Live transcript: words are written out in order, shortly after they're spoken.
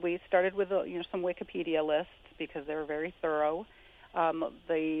We started with some Wikipedia lists because they were very thorough.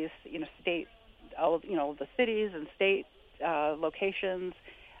 The state, the cities and state locations.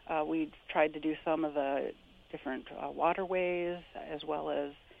 We tried to do some of the different waterways, as well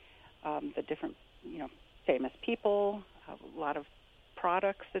as the different famous people. A lot of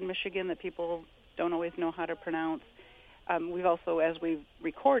products in Michigan that people don't always know how to pronounce. We've also, as we've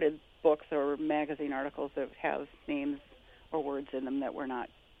recorded books or magazine articles that have names or words in them that we're not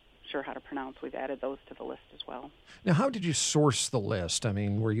sure how to pronounce, we've added those to the list as well. Now, how did you source the list? I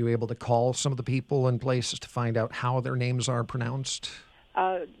mean, were you able to call some of the people and places to find out how their names are pronounced?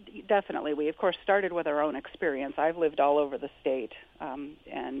 Definitely. We, of course, started with our own experience. I've lived all over the state,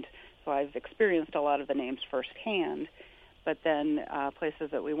 and so I've experienced a lot of the names firsthand. But then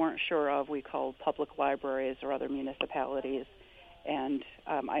places that we weren't sure of, we called public libraries or other municipalities. And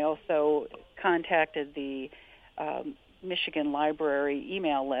I also contacted the Michigan Library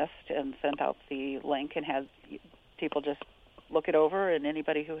email list and sent out the link and had people just look it over, and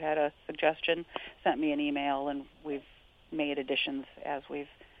anybody who had a suggestion sent me an email, and we've made additions as we've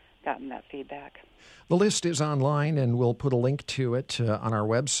gotten that feedback. The list is online, and we'll put a link to it on our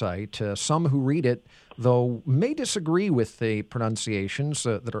website. Some who read it, though, may disagree with the pronunciations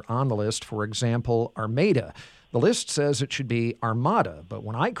that are on the list. For example, Armada. The list says it should be Armada, but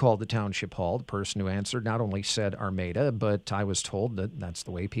when I called the township hall, the person who answered not only said Armada, but I was told that that's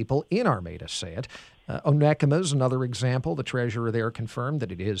the way people in Armada say it. Onekama is another example. The treasurer there confirmed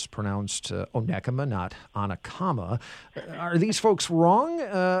that it is pronounced Onekama, not Anakama. Are these folks wrong?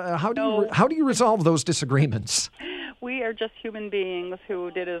 How do you resolve those disagreements? We are just human beings who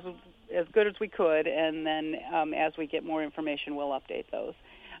did as good as we could, and then as we get more information, we'll update those.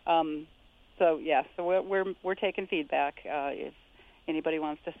 So we're taking feedback. If anybody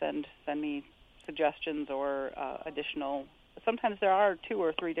wants to send me suggestions or additional. Sometimes there are 2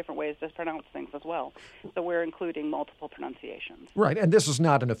 or 3 different ways to pronounce things as well. So we're including multiple pronunciations. Right, and this is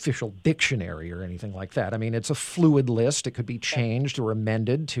not an official dictionary or anything like that. I mean, it's a fluid list. It could be changed or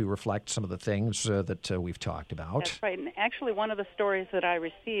amended to reflect some of the things that we've talked about. That's right. And actually, one of the stories that I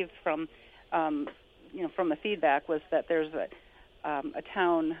received from the feedback was that there's a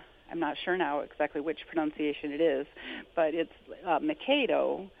town. I'm not sure now exactly which pronunciation it is, but it's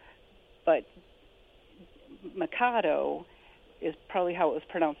Mikado, but Mikado is probably how it was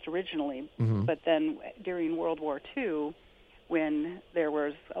pronounced originally. Mm-hmm. But then during World War II, when there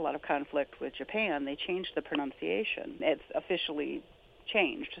was a lot of conflict with Japan, they changed the pronunciation. It's officially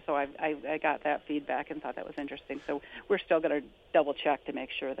changed. So I got that feedback and thought that was interesting. So we're still going to double check to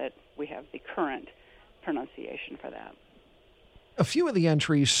make sure that we have the current pronunciation for that. A few of the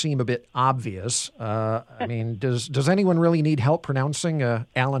entries seem a bit obvious. I mean, does anyone really need help pronouncing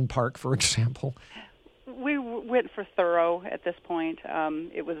Allen Park, for example? We went for thorough at this point.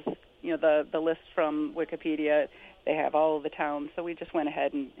 It was, the list from Wikipedia. They have all of the towns, so we just went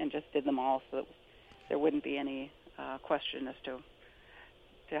ahead and just did them all, so that there wouldn't be any question as to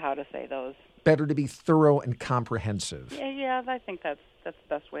how to say those. Better to be thorough and comprehensive. Yeah, I think that's the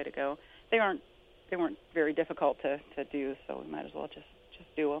best way to go. They weren't very difficult to do, so we might as well just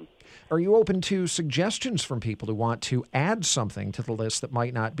do them. Are you open to suggestions from people who want to add something to the list that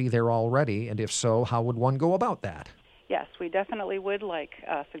might not be there already? And if so, how would one go about that? Yes, we definitely would like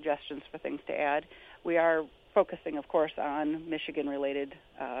suggestions for things to add. We are focusing, of course, on Michigan-related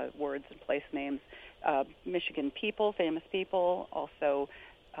words and place names. Michigan people, famous people, also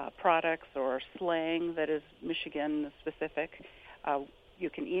products or slang that is Michigan-specific. You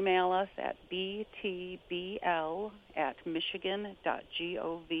can email us at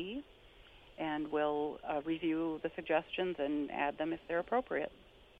btbl@michigan.gov, and we'll review the suggestions and add them if they're appropriate.